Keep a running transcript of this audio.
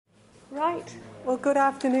Right. Well, good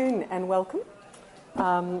afternoon and welcome.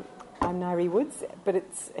 I'm Nairi Woods, but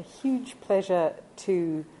it's a huge pleasure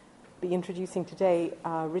to be introducing today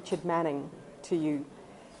Richard Manning to you.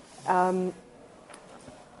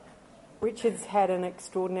 Richard's had an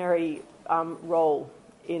extraordinary role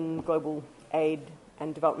in global aid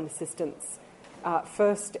and development assistance,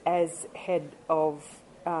 first as head of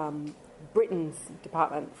Britain's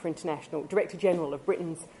Department for International, Director General of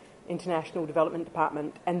Britain's International Development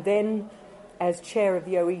Department, and then as chair of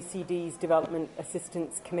the OECD's Development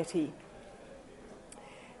Assistance Committee.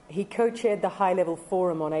 He co-chaired the high-level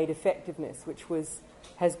forum on aid effectiveness, which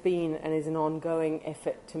has been and is an ongoing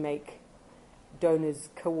effort to make donors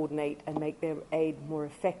coordinate and make their aid more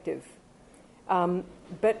effective.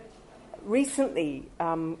 But recently,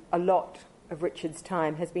 a lot of Richard's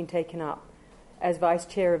time has been taken up as vice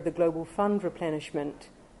chair of the Global Fund Replenishment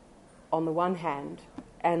on the one hand,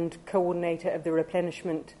 and coordinator of the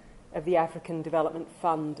replenishment of the African Development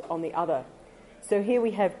Fund on the other. So here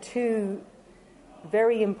we have two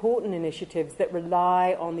very important initiatives that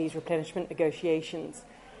rely on these replenishment negotiations,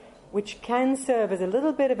 which can serve as a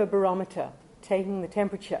little bit of a barometer, taking the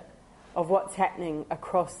temperature of what's happening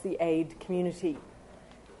across the aid community.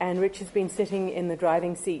 And Richard's been sitting in the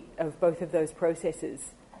driving seat of both of those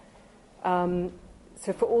processes.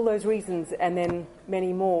 So for all those reasons, and then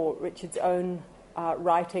many more, Richard's own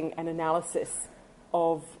writing and analysis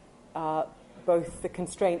of both the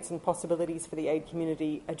constraints and possibilities for the aid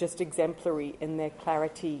community are just exemplary in their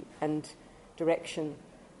clarity and direction.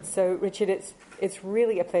 So, Richard, it's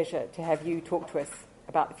really a pleasure to have you talk to us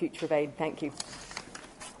about the future of aid. Thank you.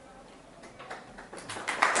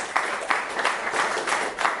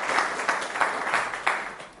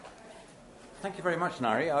 Thank you very much,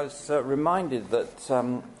 Nairi. I was reminded that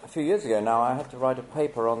a few years ago now I had to write a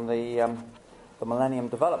paper on the Millennium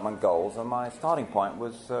Development Goals, and my starting point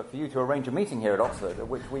was for you to arrange a meeting here at Oxford at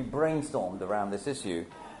which we brainstormed around this issue.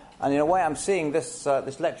 And in a way I'm seeing this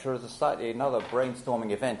lecture as another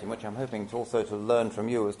brainstorming event in which I'm hoping to also to learn from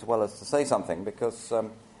you as well as to say something, because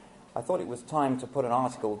I thought it was time to put an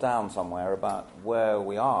article down somewhere about where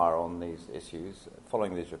we are on these issues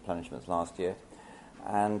following these replenishments last year.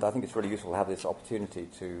 And I think it's really useful to have this opportunity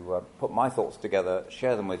to put my thoughts together,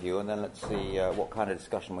 share them with you, and then let's see what kind of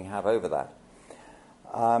discussion we have over that.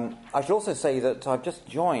 I should also say that I've just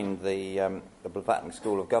joined the Blavatnik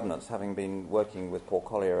School of Governance, having been working with Paul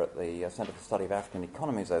Collier at the Centre for the Study of African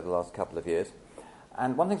Economies over the last couple of years.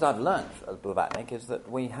 And one of the things I've learned at Blavatnik is that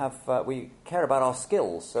we care about our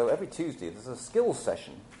skills. So every Tuesday there's a skills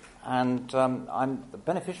session, and I'm the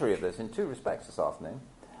beneficiary of this in two respects this afternoon.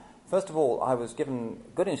 First of all, I was given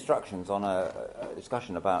good instructions on a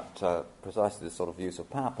discussion about precisely the sort of use of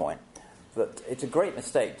PowerPoint, that it's a great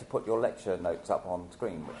mistake to put your lecture notes up on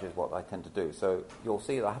screen, which is what I tend to do. So you'll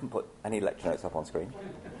see that I haven't put any lecture notes up on screen.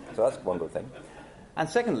 So that's one good thing. And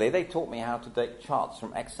secondly, they taught me how to take charts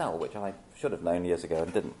from Excel, which I should have known years ago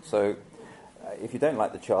and didn't. So if you don't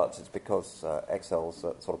like the charts, it's because Excel's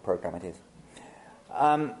the sort of program it is.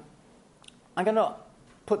 I'm going to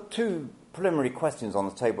put two preliminary questions on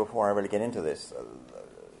the table before I really get into this,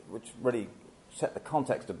 which really set the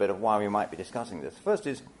context a bit of why we might be discussing this. First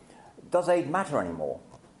is, does aid matter anymore?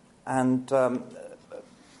 And there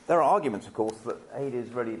are arguments, of course, that aid is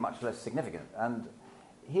really much less significant. And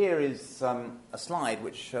here is a slide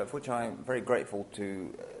for which I'm very grateful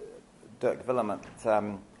to Dirk Willemet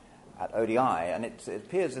at ODI, and it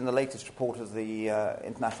appears in the latest report of the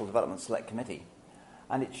International Development Select Committee.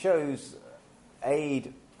 And it shows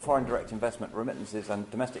aid, foreign direct investment, remittances, and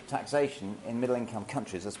domestic taxation in middle-income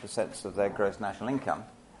countries as percents of their gross national income.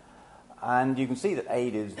 And you can see that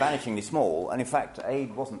aid is vanishingly small, and in fact,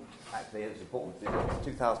 aid wasn't actually as important. In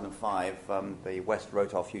 2005, the West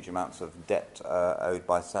wrote off huge amounts of debt owed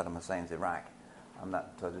by Saddam Hussein's Iraq, and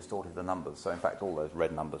that distorted the numbers. So in fact, all those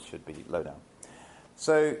red numbers should be low down.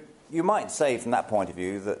 So you might say from that point of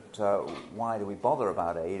view that why do we bother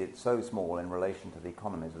about aid? It's so small in relation to the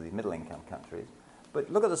economies of the middle-income countries.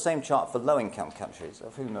 But look at the same chart for low-income countries,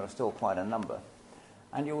 of whom there are still quite a number,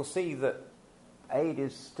 and you will see that aid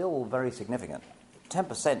is still very significant.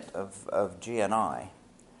 10% of GNI,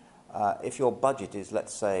 if your budget is,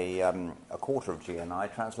 let's say, a quarter of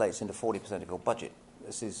GNI, translates into 40% of your budget.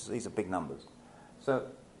 These are big numbers. So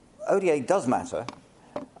ODA does matter,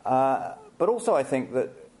 but also I think that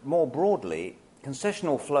more broadly,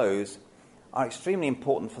 concessional flows are extremely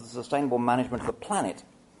important for the sustainable management of the planet,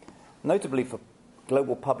 notably for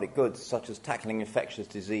global public goods such as tackling infectious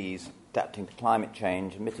disease, adapting to climate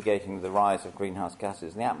change, mitigating the rise of greenhouse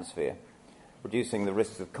gases in the atmosphere, reducing the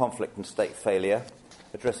risks of conflict and state failure,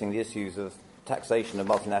 addressing the issues of taxation of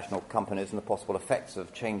multinational companies and the possible effects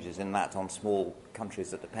of changes in that on small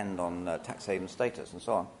countries that depend on tax haven status and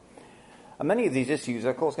so on. And many of these issues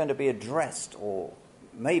are, of course, going to be addressed or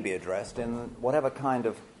may be addressed in whatever kind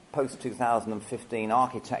of post-2015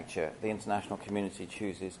 architecture the international community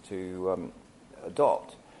chooses to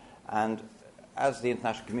adopt. And as the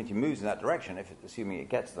international community moves in that direction, assuming it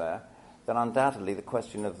gets there, then undoubtedly the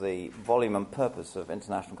question of the volume and purpose of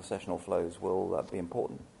international concessional flows will be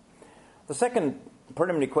important. The second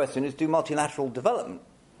preliminary question is, do multilateral development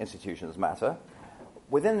institutions matter?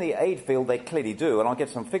 Within the aid field, they clearly do, and I'll give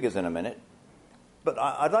some figures in a minute. But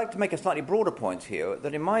I'd like to make a slightly broader point here,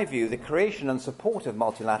 that in my view, the creation and support of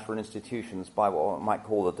multilateral institutions by what one might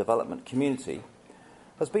call the development community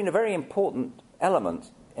has been a very important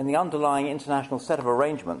element in the underlying international set of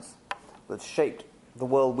arrangements that shaped the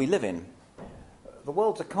world we live in. The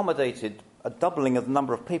world's accommodated a doubling of the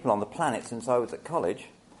number of people on the planet since I was at college,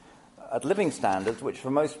 at living standards which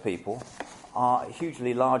for most people are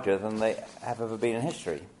hugely larger than they have ever been in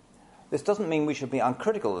history. This doesn't mean we should be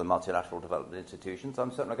uncritical of the multilateral development institutions.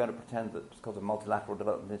 I'm certainly going to pretend that because of multilateral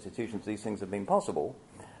development institutions these things have been possible,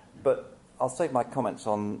 but I'll save my comments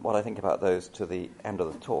on what I think about those to the end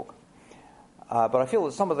of the talk. But I feel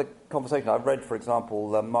that some of the conversation I've read, for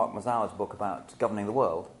example, Mark Mazawa's book about governing the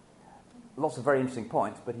world, lots of very interesting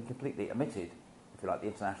points, but he completely omitted, if you like, the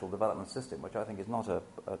international development system, which I think is not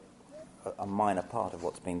a minor part of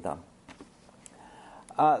what's been done.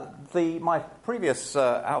 My previous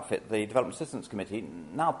outfit, the Development Assistance Committee,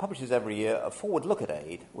 now publishes every year a forward look at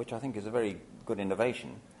aid, which I think is a very good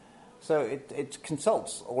innovation. So it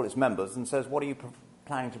consults all its members and says, what are you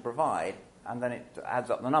planning to provide? And then it adds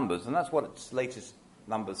up the numbers, and that's what its latest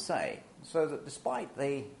numbers say. So that despite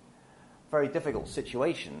the very difficult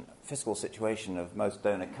fiscal situation of most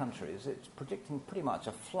donor countries, it's predicting pretty much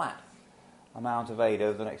a flat amount of aid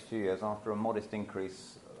over the next few years after a modest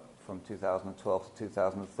increase from 2012 to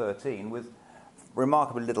 2013, with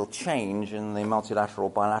remarkably little change in the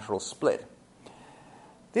multilateral-bilateral split.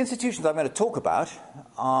 The institutions I'm going to talk about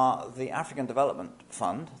are the African Development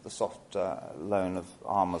Fund, the soft loan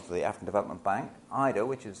arm of the African Development Bank, IDA,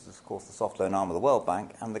 which is, of course, the soft loan arm of the World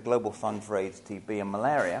Bank, and the Global Fund for AIDS, TB, and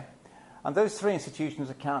Malaria. And those three institutions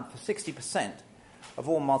account for 60% of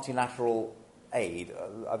all multilateral aid.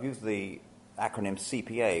 I've used the acronym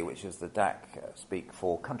CPA, which is the DAC speak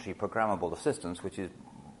for Country Programmable Assistance, which is,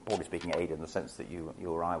 broadly speaking, aid in the sense that you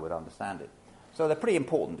or I would understand it. So they're pretty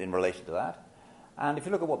important in relation to that. And if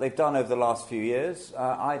you look at what they've done over the last few years,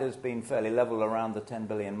 IDA's been fairly level around the 10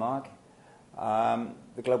 billion mark.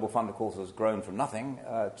 The Global Fund, of course, has grown from nothing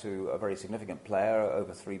to a very significant player,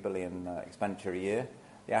 over 3 billion expenditure a year.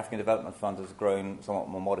 The African Development Fund has grown somewhat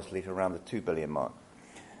more modestly to around the 2 billion mark.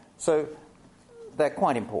 So they're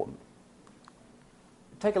quite important.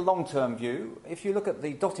 Take a long-term view. If you look at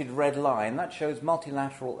the dotted red line, that shows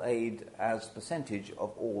multilateral aid as percentage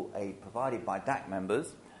of all aid provided by DAC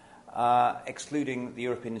members, excluding the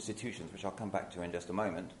European institutions, which I'll come back to in just a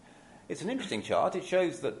moment. It's an interesting chart. It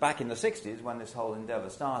shows that back in the 60s, when this whole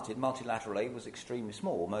endeavour started, multilateral aid was extremely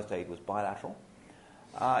small. Most aid was bilateral.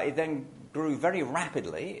 It then grew very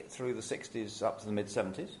rapidly through the 60s up to the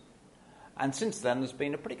mid-70s. And since then, there's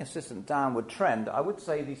been a pretty consistent downward trend. I would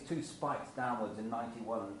say these two spikes downwards in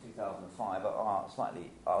 91 and 2005 are slightly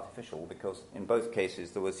artificial because in both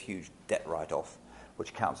cases there was huge debt write-off,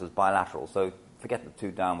 which counts as bilateral. So forget the two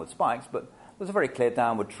downward spikes, but there's a very clear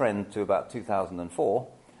downward trend to about 2004,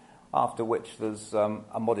 after which there's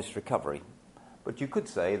a modest recovery. But you could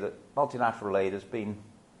say that multilateral aid has been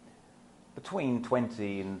between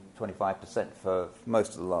 20 and 25% for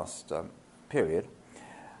most of the last period.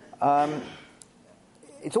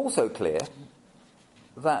 It's also clear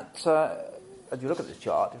that, as you look at this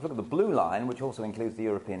chart, if you look at the blue line, which also includes the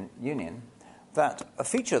European Union, that a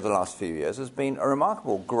feature of the last few years has been a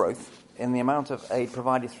remarkable growth in the amount of aid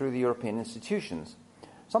provided through the European institutions,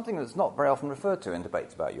 something that's not very often referred to in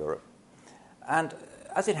debates about Europe. And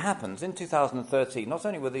as it happens, in 2013, not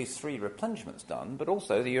only were these three replenishments done, but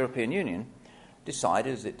also the European Union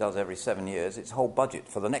decided, as it does every 7 years, its whole budget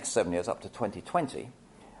for the next 7 years up to 2020.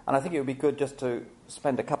 And I think it would be good just to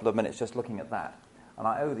spend a couple of minutes just looking at that. And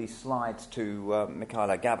I owe these slides to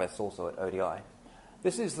Michaela Gavis, also at ODI.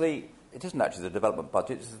 It isn't actually the development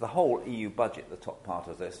budget, this is the whole EU budget, the top part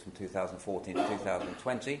of this, from 2014 to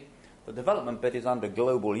 2020. The development bit is under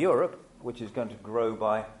Global Europe, which is going to grow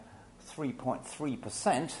by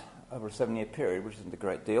 3.3% over a 7-year period, which isn't a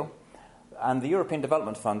great deal. And the European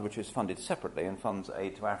Development Fund, which is funded separately and funds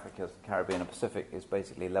aid to Africa, the Caribbean and Pacific, is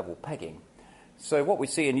basically level pegging. So what we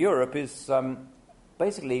see in Europe is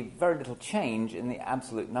basically very little change in the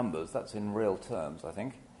absolute numbers. That's in real terms, I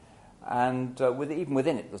think. And even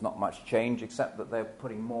within it, there's not much change, except that they're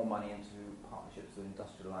putting more money into partnerships with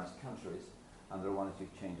industrialized countries, and there are one or two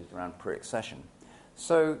changes around pre-accession.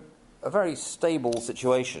 So a very stable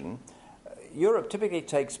situation. Europe typically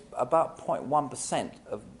takes about 0.1%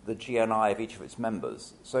 of the GNI of each of its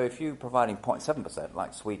members. So if you're providing 0.7%,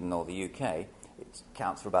 like Sweden or the UK, it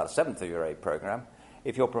counts for about a seventh of your aid programme.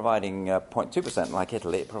 If you're providing 0.2%, like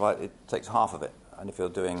Italy, it takes half of it. And if you're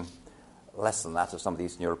doing less than that, as some of the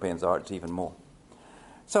Eastern Europeans are, it's even more.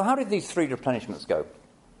 So how did these three replenishments go?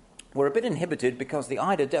 We're a bit inhibited because the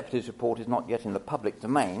IDA Deputies Report is not yet in the public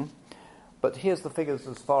domain, but here's the figures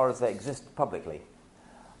as far as they exist publicly.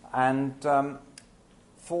 And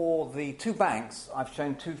for the two banks, I've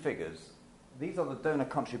shown two figures. These are the donor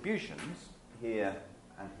contributions, here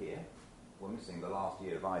and here. We're missing the last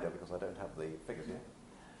year of IDA because I don't have the figures here.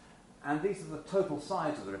 And these are the total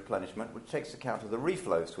size of the replenishment, which takes account of the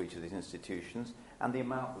reflows to each of these institutions and the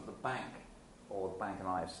amount that the bank, or the bank and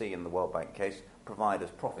IFC in the World Bank case, provide as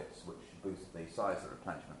profits, which boost the size of the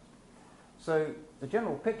replenishment. So the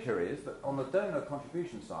general picture is that on the donor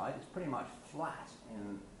contribution side, it's pretty much flat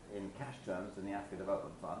in cash terms in the Africa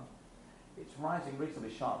Development Fund. It's rising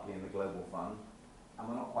reasonably sharply in the Global Fund, and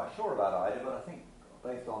we're not quite sure about IDA, but I think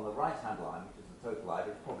based on the right-hand line, which is the total IDA,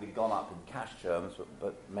 it's probably gone up in cash terms,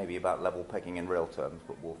 but maybe about level pegging in real terms,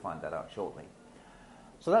 but we'll find that out shortly.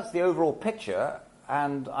 So that's the overall picture,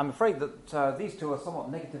 and I'm afraid that these two are somewhat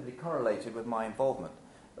negatively correlated with my involvement.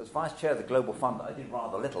 As Vice Chair of the Global Fund, I did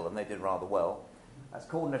rather little, and they did rather well. As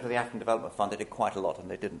coordinator of the African Development Fund, they did quite a lot, and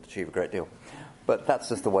they didn't achieve a great deal. But that's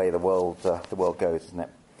just the way the world goes, isn't it?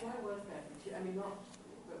 Why was that? I mean,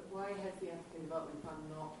 why has the African Development Fund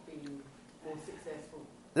not been more successful?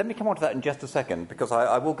 Let me come on to that in just a second, because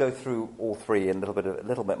I will go through all three in a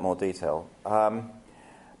little bit more detail.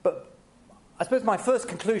 But I suppose my first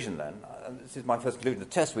conclusion then, and this is my first conclusion to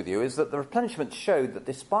test with you, is that the replenishment showed that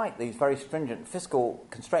despite these very stringent fiscal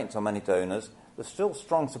constraints on many donors, there's still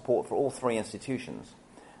strong support for all three institutions.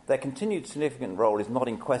 Their continued significant role is not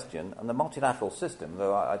in question, and the multilateral system,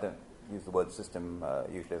 though I don't use the word system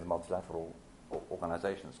usually of multilateral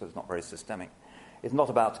organizations because it's not very systemic, is not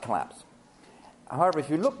about to collapse. However, if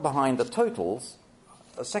you look behind the totals,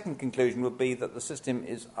 a second conclusion would be that the system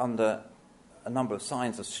is under a number of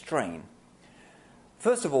signs of strain.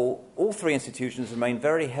 First of all three institutions remain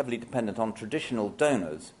very heavily dependent on traditional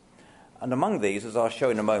donors, and among these, as I'll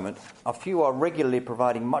show in a moment, a few are regularly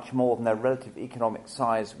providing much more than their relative economic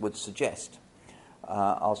size would suggest.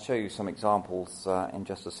 I'll show you some examples in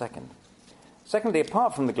just a second. Secondly,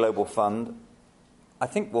 apart from the Global Fund, I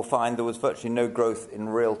think we'll find there was virtually no growth in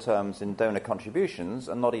real terms in donor contributions,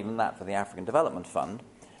 and not even that for the African Development Fund.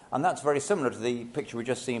 And that's very similar to the picture we've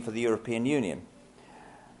just seen for the European Union.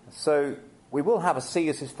 So we will have a see.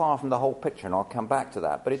 This is far from the whole picture, and I'll come back to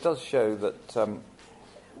that. But it does show that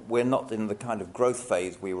we're not in the kind of growth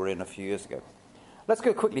phase we were in a few years ago. Let's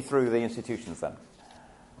go quickly through the institutions then.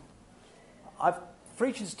 For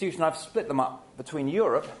each institution, I've split them up between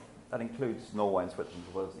Europe, that includes Norway and Switzerland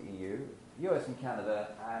as well as the EU, US and Canada,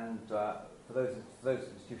 and for those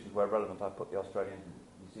institutions where relevant, I've put the Australians and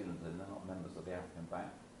New Zealanders in. They're not members of the African Bank.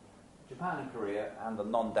 Japan and Korea, and the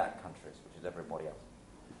non-DAC countries, which is everybody else.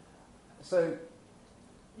 So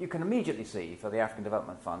you can immediately see for the African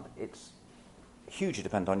Development Fund, it's hugely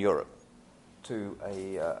dependent on Europe to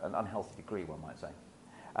an unhealthy degree, one might say.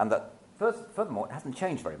 And that, furthermore, it hasn't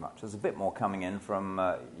changed very much. There's a bit more coming in from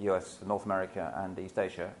US, North America, and East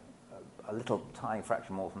Asia, a little tiny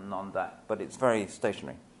fraction more from non-DAC, but it's very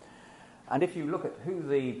stationary. And if you look at who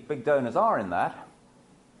the big donors are in that,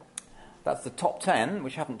 that's the top 10,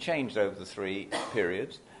 which haven't changed over the three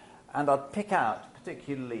periods. And I'd pick out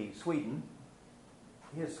particularly Sweden.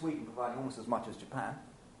 Here's Sweden providing almost as much as Japan,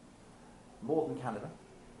 more than Canada.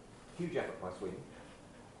 Huge effort by Sweden.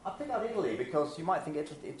 I'd pick out Italy because you might think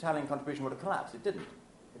Italian contribution would have collapsed. It didn't.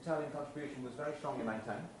 Italian contribution was very strongly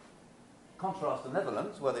maintained. Contrast the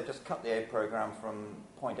Netherlands, where they just cut the aid programme from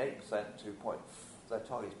 0.8% to their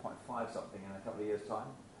target is 0.5 something in a couple of years' time.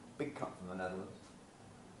 Big cut from the Netherlands.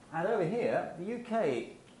 And over here, the UK,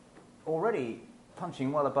 already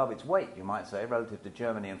punching well above its weight, you might say, relative to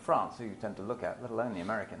Germany and France, who you tend to look at, let alone the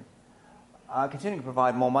Americans, continuing to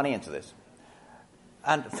provide more money into this.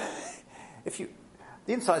 And the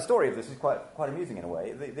inside story of this is quite amusing in a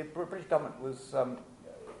way. The British government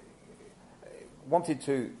wanted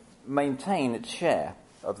to maintain its share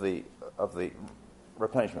of the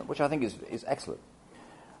replenishment, which I think is excellent.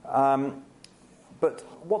 But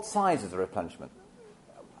what size is the replenishment?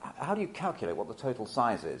 How do you calculate what the total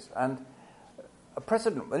size is? And an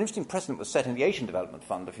interesting precedent was set in the Asian Development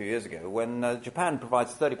Fund a few years ago when Japan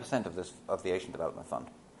provides 30% of the Asian Development Fund.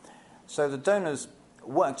 So the donors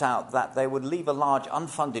worked out that they would leave a large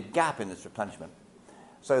unfunded gap in this replenishment,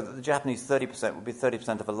 so that the Japanese 30% would be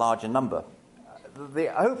 30% of a larger number.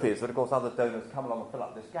 The hope is that, of course, other donors come along and fill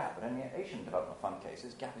up this gap, but in the Asian Development Fund case,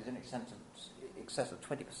 this gap is in excess of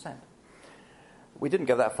 20%. We didn't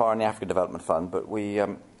go that far in the African Development Fund, but we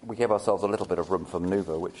gave ourselves a little bit of room for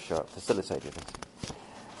manoeuvre, which facilitated it.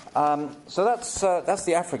 So that's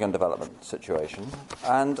the African development situation.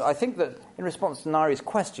 And I think that in response to Nari's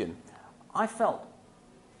question, I felt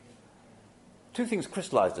two things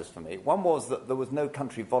crystallized this for me. One was that there was no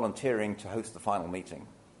country volunteering to host the final meeting.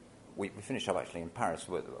 We finished up actually in Paris,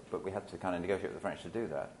 but we had to kind of negotiate with the French to do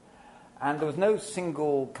that. And there was no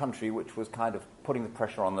single country which was kind of putting the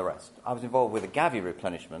pressure on the rest. I was involved with a Gavi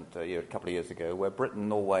replenishment a couple of years ago, where Britain,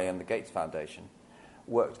 Norway, and the Gates Foundation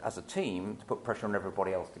worked as a team to put pressure on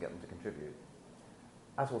everybody else to get them to contribute.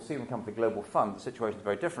 As we'll see when we come to the Global Fund, the situation is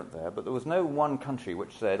very different there, but there was no one country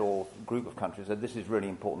which said, or group of countries said, this is really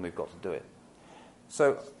important, we've got to do it.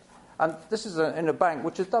 So, and this is in a bank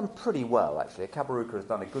which has done pretty well, actually. Kabaruka has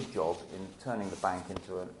done a good job in turning the bank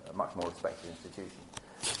into a much more respected institution.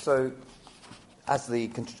 So, as the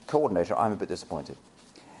coordinator, I'm a bit disappointed.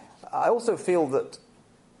 I also feel that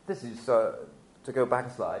this is, to go back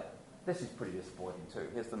a slide, this is pretty disappointing too.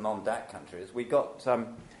 Here's the non-DAC countries. We got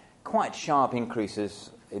quite sharp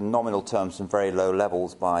increases in nominal terms from very low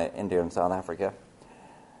levels by India and South Africa.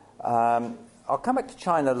 I'll come back to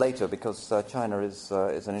China later because China is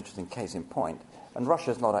an interesting case in point. And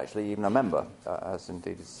Russia is not actually even a member, as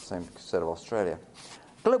indeed is the same said of Australia.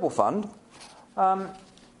 Global Fund.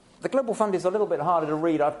 The Global Fund is a little bit harder to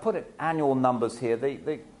read. I've put it annual numbers here.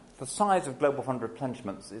 The size of Global Fund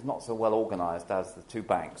replenishments is not so well organised as the two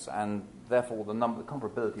banks, and therefore the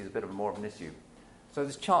comparability is a bit more of an issue. So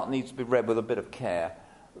this chart needs to be read with a bit of care.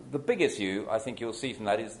 The big issue, I think you'll see from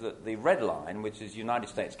that, is that the red line, which is United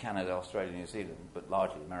States, Canada, Australia, New Zealand, but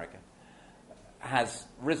largely America, has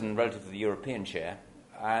risen relative to the European share,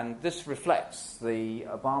 and this reflects the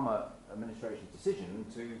Obama administration's decision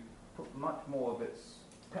to put much more of its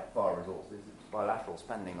PEPFAR resources, its bilateral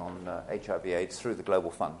spending on HIV/AIDS through the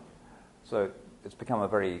Global Fund. So it's become a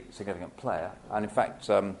very significant player. And in fact,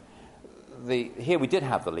 here we did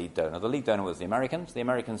have the lead donor. The lead donor was the Americans. The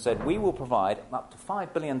Americans said, we will provide up to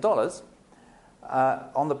 $5 billion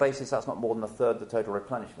on the basis that's not more than a third of the total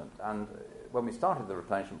replenishment. And when we started the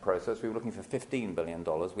replenishment process, we were looking for $15 billion.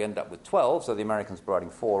 We ended up with 12, so the Americans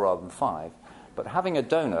providing 4 rather than 5. But having a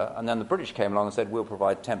donor, and then the British came along and said, we'll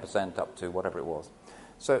provide 10% up to whatever it was.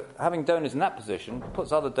 So having donors in that position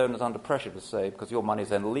puts other donors under pressure to say, because your money is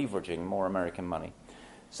then leveraging more American money.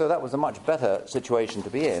 So that was a much better situation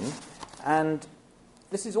to be in. And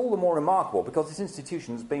this is all the more remarkable because this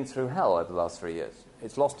institution has been through hell over the last 3 years.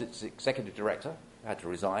 It's lost its executive director, who had to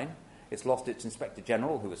resign. It's lost its inspector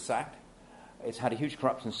general, who was sacked. It's had a huge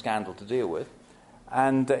corruption scandal to deal with.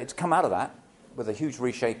 And it's come out of that with a huge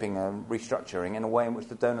reshaping and restructuring in a way in which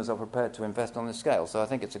the donors are prepared to invest on this scale. So I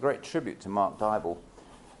think it's a great tribute to Mark Dybel,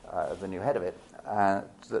 the new head of it,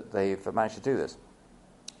 that they've managed to do this.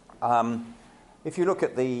 If you look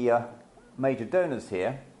at the major donors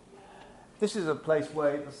here, this is a place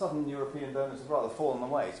where the southern European donors have rather fallen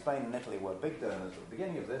away. Spain and Italy were big donors at the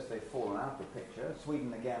beginning of this. They've fallen out of the picture.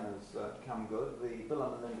 Sweden, again, has come good. The Bill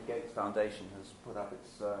and Melinda Gates Foundation has put up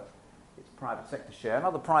its private sector share, and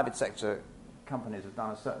other private sector companies have done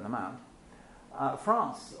a certain amount.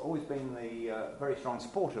 France, always been the very strong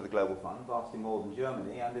supporter of the Global Fund, vastly more than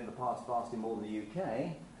Germany, and in the past vastly more than the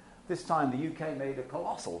UK. This time the UK made a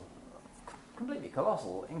completely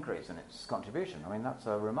colossal increase in its contribution. I mean, that's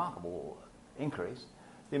a remarkable increase.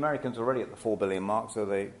 The Americans are already at the 4 billion mark, so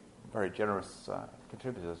they're very generous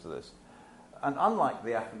contributors to this. And unlike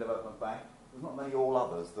the African Development Bank, there's not many all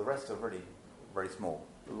others. The rest are really very small.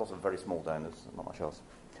 Lots of very small donors, not much else.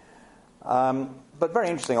 But very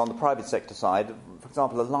interesting on the private sector side. For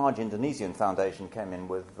example, a large Indonesian foundation came in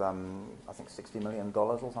with, I think, $60 million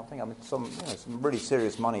or something. I mean, some really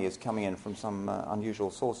serious money is coming in from some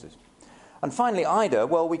unusual sources. And finally, IDA.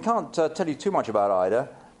 Well, we can't tell you too much about IDA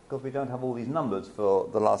because we don't have all these numbers for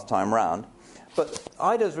the last time round. But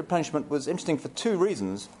IDA's replenishment was interesting for two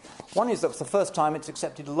reasons. One is that it's the first time it's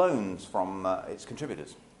accepted loans from its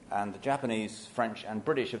contributors. And the Japanese, French, and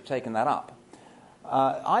British have taken that up.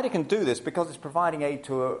 IDA can do this because it's providing aid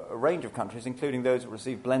to a range of countries, including those that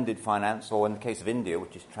receive blended finance, or in the case of India,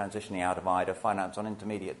 which is transitioning out of IDA, finance on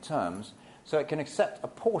intermediate terms. So it can accept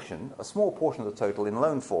a small portion of the total in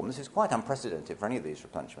loan form. This is quite unprecedented for any of these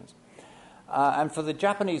replenishments. And for the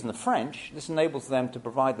Japanese and the French, this enables them to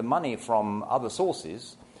provide the money from other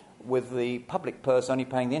sources with the public purse only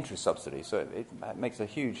paying the interest subsidy. So it makes a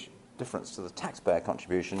huge difference to the taxpayer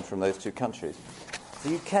contribution from those two countries.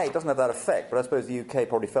 The UK doesn't have that effect, but I suppose the UK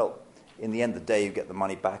probably felt in the end of the day you get the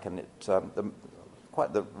money back, and the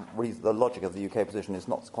logic of the UK position is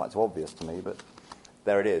not quite so obvious to me, but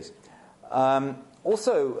there it is.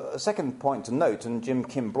 Also, a second point to note, and Jim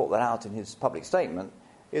Kim brought that out in his public statement,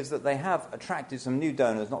 is that they have attracted some new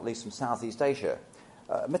donors, not least from Southeast Asia,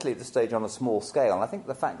 admittedly at this stage on a small scale. And I think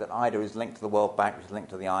the fact that IDA is linked to the World Bank, which is linked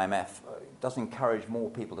to the IMF, does encourage more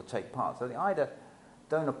people to take part. So the IDA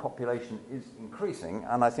donor population is increasing,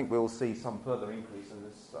 and I think we will see some further increase in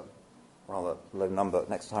this rather low number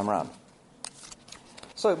next time round.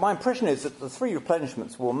 So my impression is that the three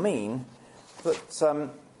replenishments will mean that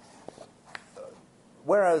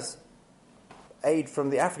whereas aid from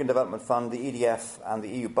the African Development Fund, the EDF, and the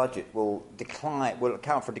EU budget will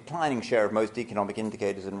account for a declining share of most economic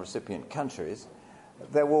indicators in recipient countries,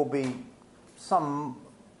 there will be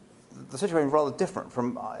the situation is rather different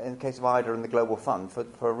from in the case of IDA and the Global Fund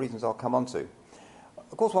for reasons I'll come on to.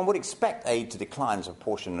 Of course, one would expect aid to decline as a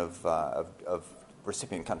proportion of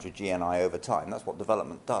recipient country GNI over time. That's what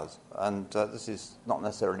development does. And this is not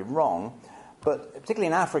necessarily wrong, but particularly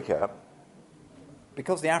in Africa,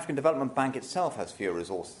 because the African Development Bank itself has fewer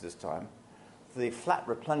resources this time, the flat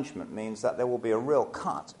replenishment means that there will be a real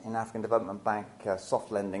cut in African Development Bank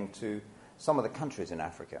soft lending to some of the countries in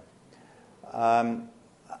Africa.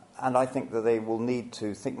 And I think that they will need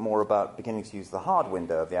to think more about beginning to use the hard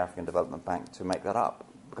window of the African Development Bank to make that up.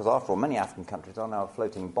 Because after all, many African countries are now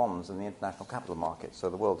floating bonds in the international capital market, so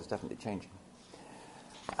the world is definitely changing.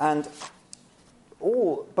 And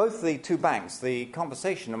both the two banks, the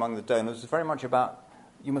conversation among the donors is very much about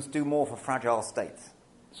you must do more for fragile states.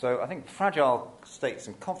 So I think fragile states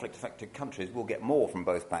and conflict-affected countries will get more from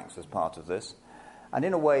both banks as part of this. And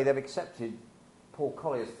in a way, they've accepted Paul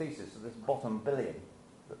Collier's thesis of this bottom billion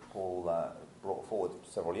that Paul brought forward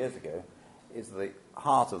several years ago is the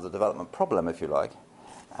heart of the development problem, if you like.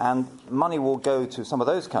 And money will go to some of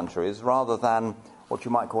those countries rather than what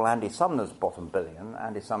you might call Andy Sumner's bottom billion.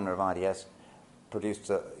 Andy Sumner of IDS produced,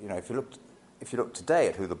 if you look today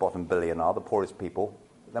at who the bottom billion are, the poorest people,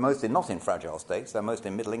 they're mostly not in fragile states, they're mostly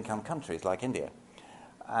in middle-income countries like India.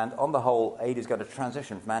 And on the whole, aid is going to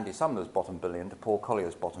transition from Andy Sumner's bottom billion to Paul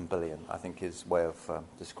Collier's bottom billion, I think his way of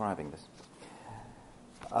describing this.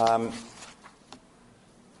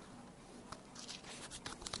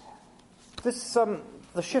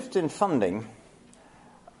 The shift in funding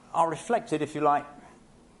are reflected, if you like,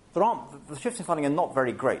 the shifts in funding are not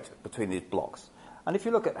very great between these blocks. And if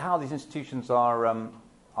you look at how these institutions are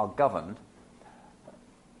governed,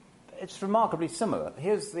 it's remarkably similar.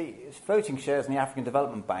 Here's the voting shares in the African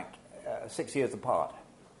Development Bank 6 years apart.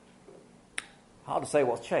 Hard to say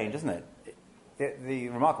what's changed, isn't it? The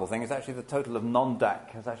remarkable thing is actually the total of non-DAC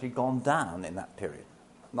has actually gone down in that period.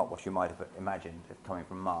 Not what you might have imagined if coming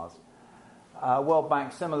from Mars. World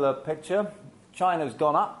Bank, similar picture. China's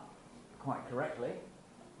gone up, quite correctly.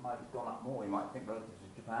 Might have gone up more, you might think, relative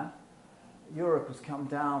to Japan. Europe has come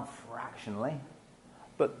down fractionally.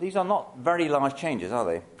 But these are not very large changes, are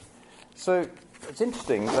they? So it's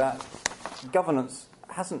interesting that governance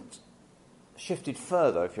hasn't shifted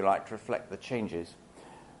further, if you like, to reflect the changes.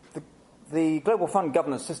 The Global Fund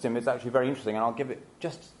governance system is actually very interesting, and I'll give it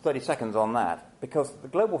just 30 seconds on that, because the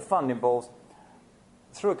Global Fund involves,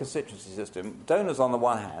 through a constituency system, donors on the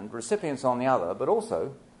one hand, recipients on the other, but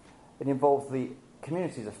also it involves the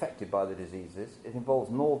communities affected by the diseases. It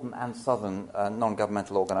involves northern and southern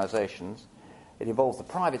non-governmental organisations. It involves the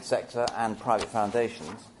private sector and private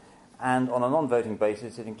foundations. And on a non-voting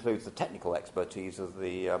basis, it includes the technical expertise of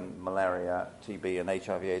the malaria, TB and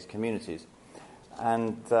HIV/AIDS communities.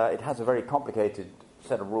 And it has a very complicated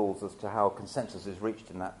set of rules as to how consensus is reached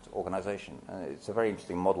in that organisation. It's a very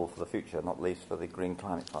interesting model for the future, not least for the Green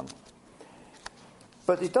Climate Fund.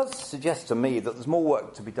 But it does suggest to me that there's more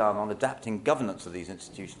work to be done on adapting governance of these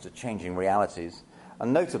institutions to changing realities,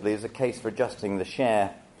 and notably is a case for adjusting the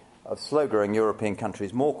share of slow-growing European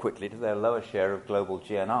countries more quickly to their lower share of global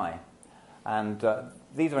GNI. And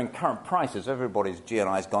these are in current prices. Everybody's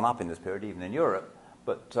GNI has gone up in this period, even in Europe,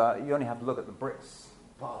 but you only have to look at the BRICS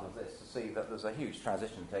part of this to see that there's a huge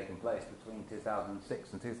transition taking place between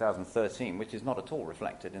 2006 and 2013, which is not at all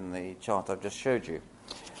reflected in the chart I've just showed you.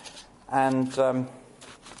 And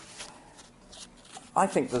I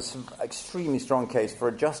think there's an extremely strong case for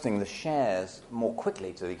adjusting the shares more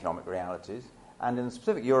quickly to the economic realities. And in the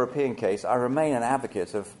specific European case, I remain an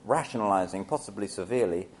advocate of rationalising, possibly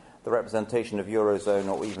severely, the representation of Eurozone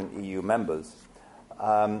or even EU members.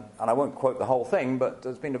 And I won't quote the whole thing, but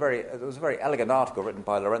there was a very elegant article written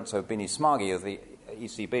by Lorenzo Bini Smaghi of the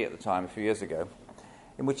ECB at the time, a few years ago,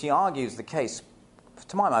 in which he argues the case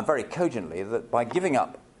to my mind, very cogently that by giving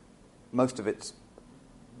up most of its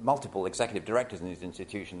multiple executive directors in these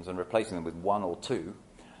institutions and replacing them with one or two,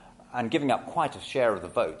 and giving up quite a share of the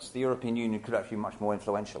votes, the European Union could actually be much more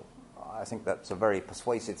influential. I think that's a very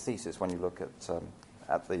persuasive thesis when you look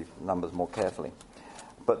at the numbers more carefully.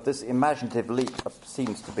 But this imaginative leap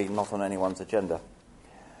seems to be not on anyone's agenda.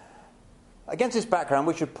 Against this background,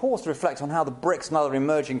 we should pause to reflect on how the BRICS and other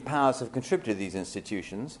emerging powers have contributed to these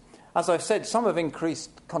institutions. As I've said, some have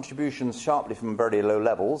increased contributions sharply from very low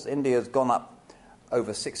levels. India's gone up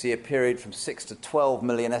over a 6-year period from 6 to 12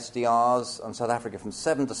 million SDRs, and South Africa from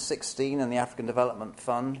 7 to 16 in the African Development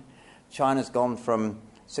Fund. China's gone from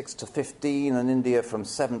 6 to 15, and India from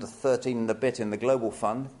 7 to 13 and a bit in the Global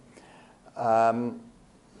Fund.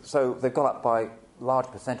 So they've gone up by large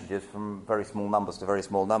percentages from very small numbers to very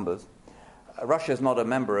small numbers. Russia is not a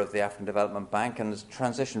member of the African Development Bank and has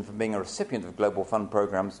transitioned from being a recipient of Global Fund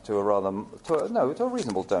programs to a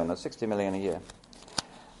reasonable donor, 60 million a year.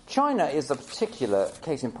 China is a particular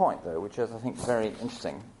case in point, though, which is, I think, very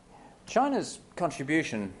interesting. China's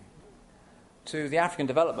contribution to the African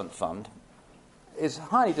Development Fund is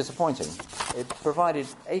highly disappointing. It provided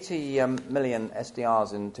 80 million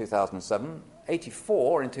SDRs in 2007,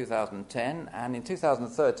 84 in 2010, and in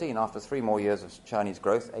 2013, after 3 more years of Chinese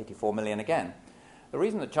growth, 84 million again. The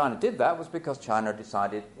reason that China did that was because China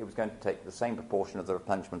decided it was going to take the same proportion of the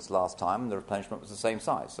replenishments last time, and the replenishment was the same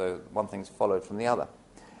size, so one thing's followed from the other.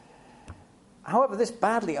 However, this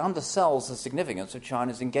badly undersells the significance of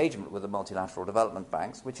China's engagement with the multilateral development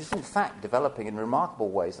banks, which is in fact developing in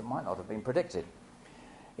remarkable ways that might not have been predicted.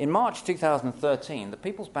 In March 2013, the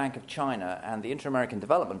People's Bank of China and the Inter-American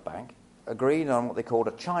Development Bank agreed on what they called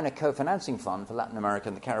a China co-financing fund for Latin America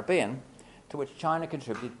and the Caribbean, to which China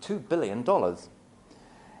contributed $2 billion.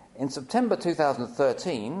 In September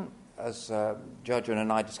 2013, as Jurgen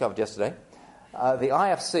and I discovered yesterday, the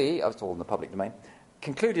IFC, it's all in the public domain,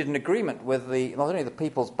 concluded an agreement with not only the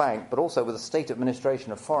People's Bank, but also with the State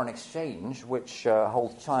Administration of Foreign Exchange, which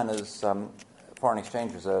holds China's foreign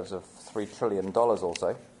exchange reserves of $3 trillion or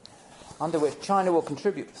so, under which China will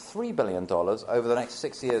contribute $3 billion over the next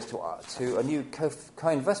 6 years to a new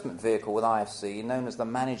co-investment vehicle with IFC known as the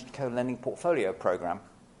Managed Co-Lending Portfolio Program.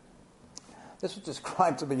 This was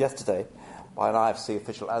described to me yesterday by an IFC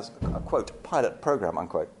official as a, quote, pilot program,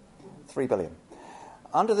 unquote, $3 billion.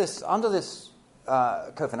 Under this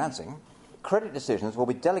co-financing, credit decisions will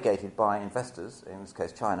be delegated by investors, in this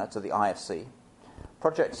case China, to the IFC.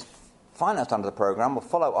 Projects financed under the program will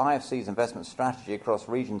follow IFC's investment strategy across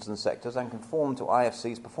regions and sectors and conform to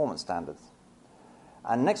IFC's performance standards.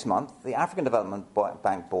 And next month, the African Development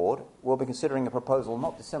Bank Board will be considering a proposal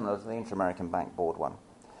not dissimilar to the Inter-American Bank Board one.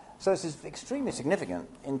 So this is extremely significant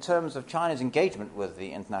in terms of China's engagement with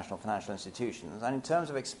the international financial institutions and in terms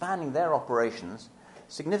of expanding their operations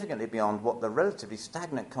significantly beyond what the relatively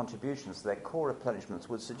stagnant contributions to their core replenishments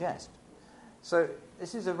would suggest. So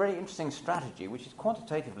this is a very interesting strategy which is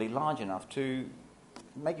quantitatively large enough to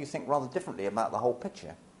make you think rather differently about the whole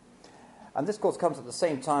picture. And this, of course, comes at the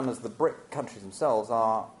same time as the BRIC countries themselves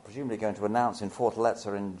are presumably going to announce in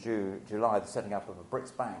Fortaleza in July the setting up of a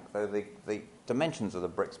BRICS bank, though the dimensions of the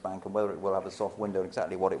BRICS bank and whether it will have a soft window and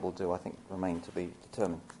exactly what it will do, I think, remain to be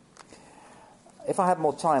determined. If I had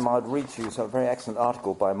more time, I would read to you a very excellent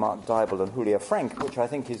article by Mark Dybel and Julia Frank, which I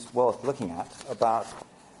think is worth looking at, about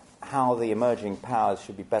how the emerging powers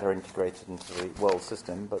should be better integrated into the world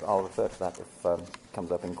system, but I'll refer to that if it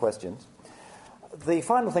comes up in questions. The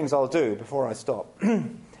final things I'll do before I stop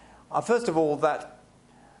are, first of all, that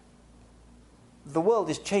the world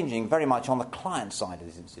is changing very much on the client side of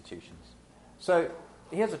these institutions. So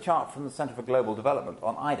here's a chart from the Centre for Global Development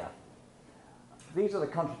on IDA. These are the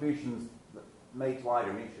contributions made to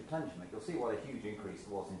IDA in each replenishment. You'll see what a huge increase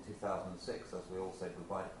there was in 2006, as we all said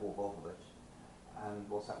goodbye to Paul Volkovich, and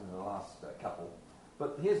what's happened in the last couple.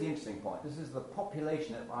 But here's the interesting point. This is the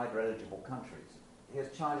population of IDA-eligible countries.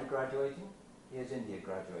 Here's China graduating, here's India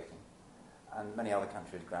graduating, and many other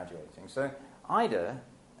countries graduating. So IDA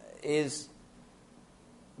is,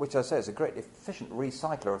 which I say is a great efficient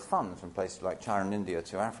recycler of funds from places like China and India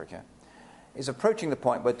to Africa, is approaching the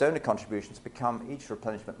point where donor contributions become each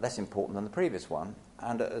replenishment less important than the previous one.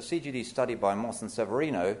 And a CGD study by Moss and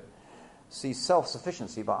Severino sees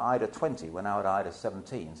self-sufficiency by IDA 20. We're now at IDA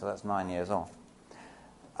 17, so that's 9 years off.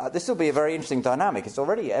 This will be a very interesting dynamic. It's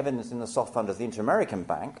already evidenced in the soft fund of the Inter-American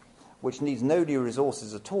Bank, which needs no new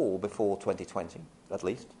resources at all before 2020, at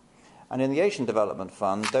least. And in the Asian Development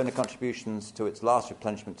Fund, donor contributions to its last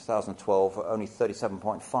replenishment, 2012, are only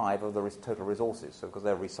 37.5 of the total resources, so because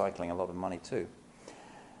they're recycling a lot of money too.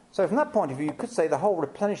 So from that point of view, you could say the whole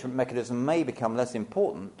replenishment mechanism may become less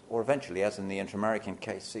important, or eventually, as in the inter-American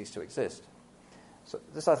case, cease to exist. So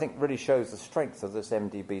this, I think, really shows the strength of this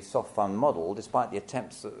MDB soft fund model, despite the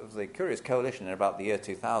attempts of the curious coalition in about the year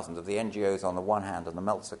 2000 of the NGOs on the one hand and the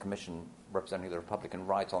Meltzer Commission representing the Republican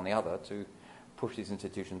right on the other to push these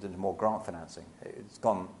institutions into more grant financing. It's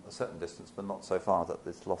gone a certain distance, but not so far that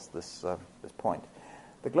it's lost this point.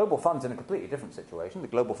 The Global Fund's in a completely different situation. The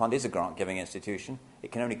Global Fund is a grant-giving institution.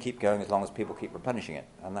 It can only keep going as long as people keep replenishing it,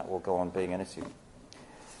 and that will go on being an issue.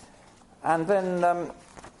 And then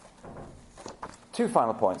two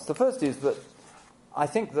final points. The first is that I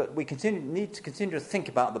think that we need to continue to think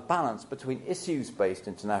about the balance between issues-based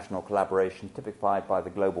international collaboration typified by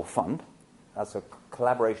the Global Fund, as a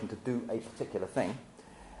collaboration to do a particular thing,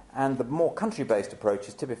 and the more country-based approach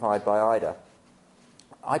is typified by IDA.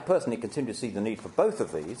 I personally continue to see the need for both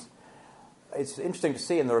of these. It's interesting to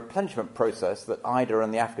see in the replenishment process that IDA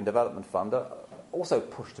and the African Development Fund are also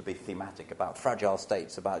pushed to be thematic about fragile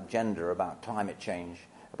states, about gender, about climate change,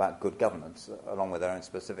 about good governance, along with their own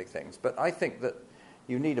specific things. But I think that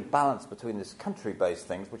you need a balance between this country-based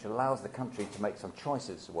things, which allows the country to make some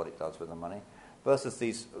choices of what it does with the money, versus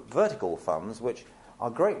these vertical funds, which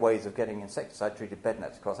are great ways of getting insecticide-treated bed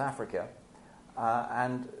nets across Africa,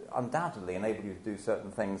 and undoubtedly enable you to do certain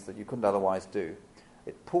things that you couldn't otherwise do.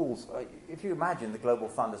 It pools, if you imagine the Global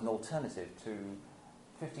Fund as an alternative to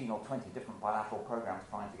 15 or 20 different bilateral programs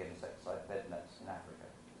trying to get insecticide bed nets in Africa,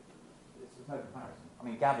 there's no comparison. I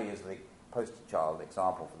mean, Gavi is the poster child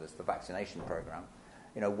example for this, the vaccination program.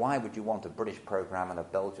 You know, why would you want a British program and a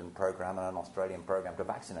Belgian program and an Australian program to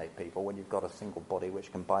vaccinate people when you've got a single body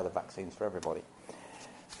which can buy the vaccines for everybody?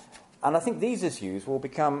 And I think these issues will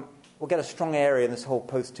get a strong area in this whole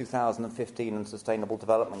post-2015 and sustainable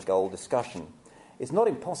development goal discussion. It's not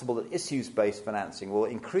impossible that issues-based financing will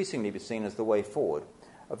increasingly be seen as the way forward.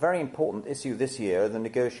 A very important issue this year are the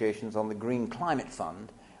negotiations on the Green Climate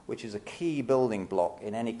Fund, which is a key building block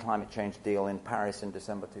in any climate change deal in Paris in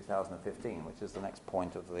December 2015, which is the next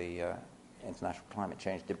point of the international climate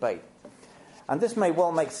change debate. And this may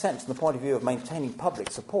well make sense from the point of view of maintaining public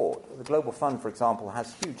support. The Global Fund, for example,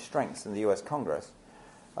 has huge strengths in the US Congress.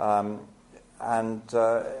 I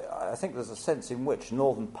think there's a sense in which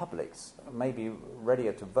northern publics may be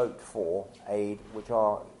readier to vote for aid which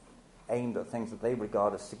are aimed at things that they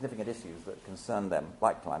regard as significant issues that concern them,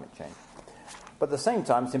 like climate change. But at the same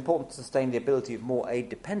time, it's important to sustain the ability of more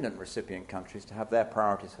aid-dependent recipient countries to have their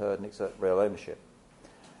priorities heard and exert real ownership.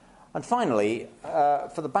 And finally,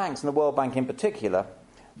 for the banks and the World Bank in particular,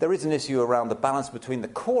 there is an issue around the balance between the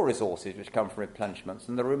core resources which come from replenishments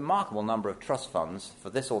and the remarkable number of trust funds for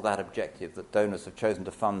this or that objective that donors have chosen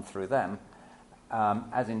to fund through them,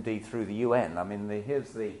 as indeed through the UN. I mean,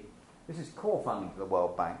 this is core funding for the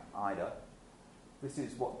World Bank, IDA. This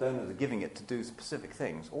is what donors are giving it to do specific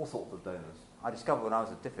things, all sorts of donors. I discovered when I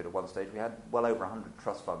was at DFID at one stage we had well over 100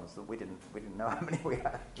 trust funds that we didn't know how many we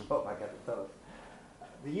had. The World Bank had to tell us.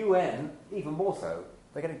 The UN, even more so,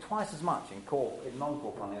 they're getting twice as much in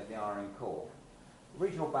non-core funding as they are in core.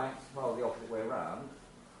 Regional banks, rather the opposite way around.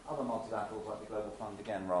 Other multilaterals like the Global Fund,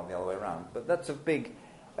 again, rather the other way around. But that's a big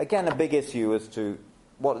issue as to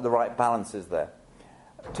what the right balance is there.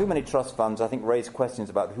 Too many trust funds, I think, raise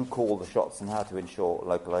questions about who call the shots and how to ensure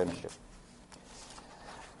local ownership.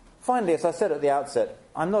 Finally, as I said at the outset,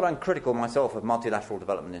 I'm not uncritical myself of multilateral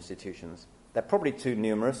development institutions. They're probably too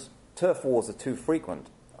numerous. Turf wars are too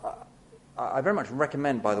frequent. I very much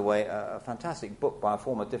recommend, by the way, a fantastic book by a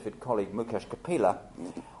former DFID colleague, Mukesh Kapila,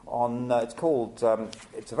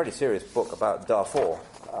 it's a very serious book about Darfur.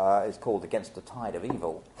 It's called Against the Tide of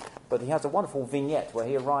Evil. But he has a wonderful vignette where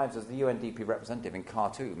he arrives as the UNDP representative in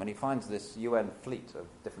Khartoum, and he finds this UN fleet of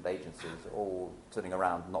different agencies all sitting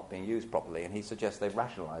around not being used properly, and he suggests they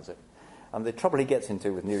rationalise it. And the trouble he gets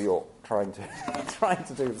into with New York, trying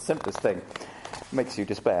to do the simplest thing, makes you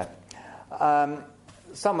despair.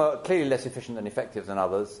 Some are clearly less efficient and effective than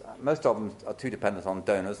others. Most of them are too dependent on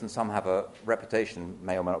donors, and some have a reputation,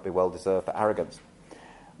 may or may not be well-deserved, for arrogance.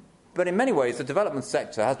 But in many ways, the development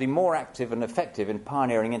sector has been more active and effective in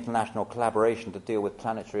pioneering international collaboration to deal with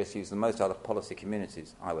planetary issues than most other policy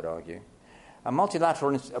communities, I would argue. A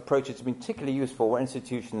multilateral approach has been particularly useful where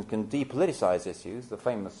institutions can depoliticize issues. The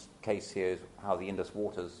famous case here is how the Indus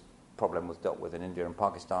Waters problem was dealt with in India and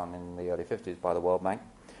Pakistan in the early 50s by the World Bank.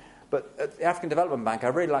 But at the African Development Bank, I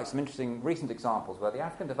really like some interesting recent examples where the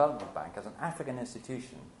African Development Bank, as an African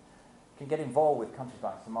institution, can get involved with countries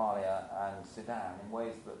like Somalia and Sudan in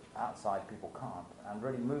ways that outside people can't, and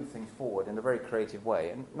really move things forward in a very creative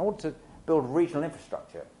way. And in order to build regional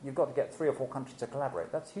infrastructure, you've got to get 3 or 4 countries to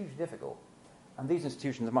collaborate. That's hugely difficult. And these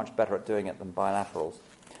institutions are much better at doing it than bilaterals.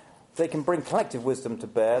 they can bring collective wisdom to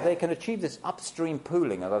bear. They can achieve this upstream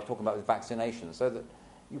pooling, as I was talking about with vaccination, so that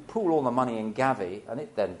you pool all the money in Gavi and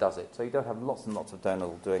it then does it. So you don't have lots and lots of donors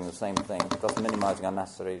doing the same thing, thus minimising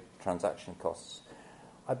unnecessary transaction costs.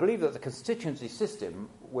 I believe that the constituency system,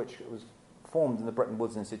 which was formed in the Bretton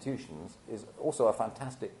Woods institutions, is also a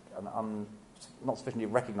fantastic and not sufficiently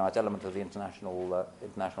recognised element of the international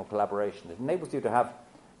collaboration. It enables you to have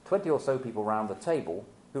 20 or so people around the table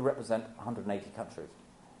who represent 180 countries.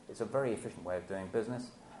 It's a very efficient way of doing business.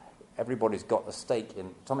 Everybody's got a stake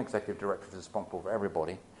in some executive director is responsible for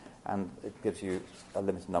everybody, and it gives you a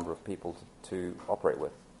limited number of people to operate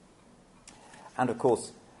with. And of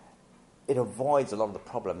course, it avoids a lot of the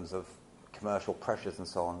problems of commercial pressures and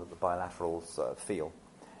so on that the bilaterals feel.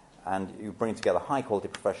 And you bring together high-quality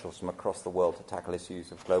professionals from across the world to tackle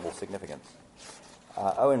issues of global significance.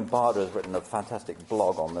 Owen Barder has written a fantastic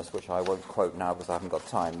blog on this, which I won't quote now because I haven't got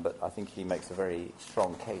time, but I think he makes a very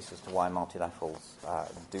strong case as to why multilaterals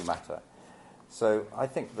do matter. So I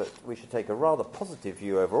think that we should take a rather positive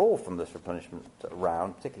view overall from this replenishment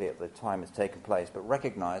round, particularly at the time it's taken place, but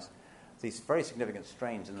recognise these very significant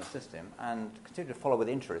strains in the system and continue to follow with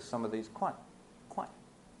interest some of these quite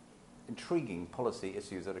intriguing policy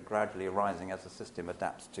issues that are gradually arising as the system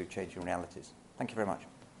adapts to changing realities. Thank you very much.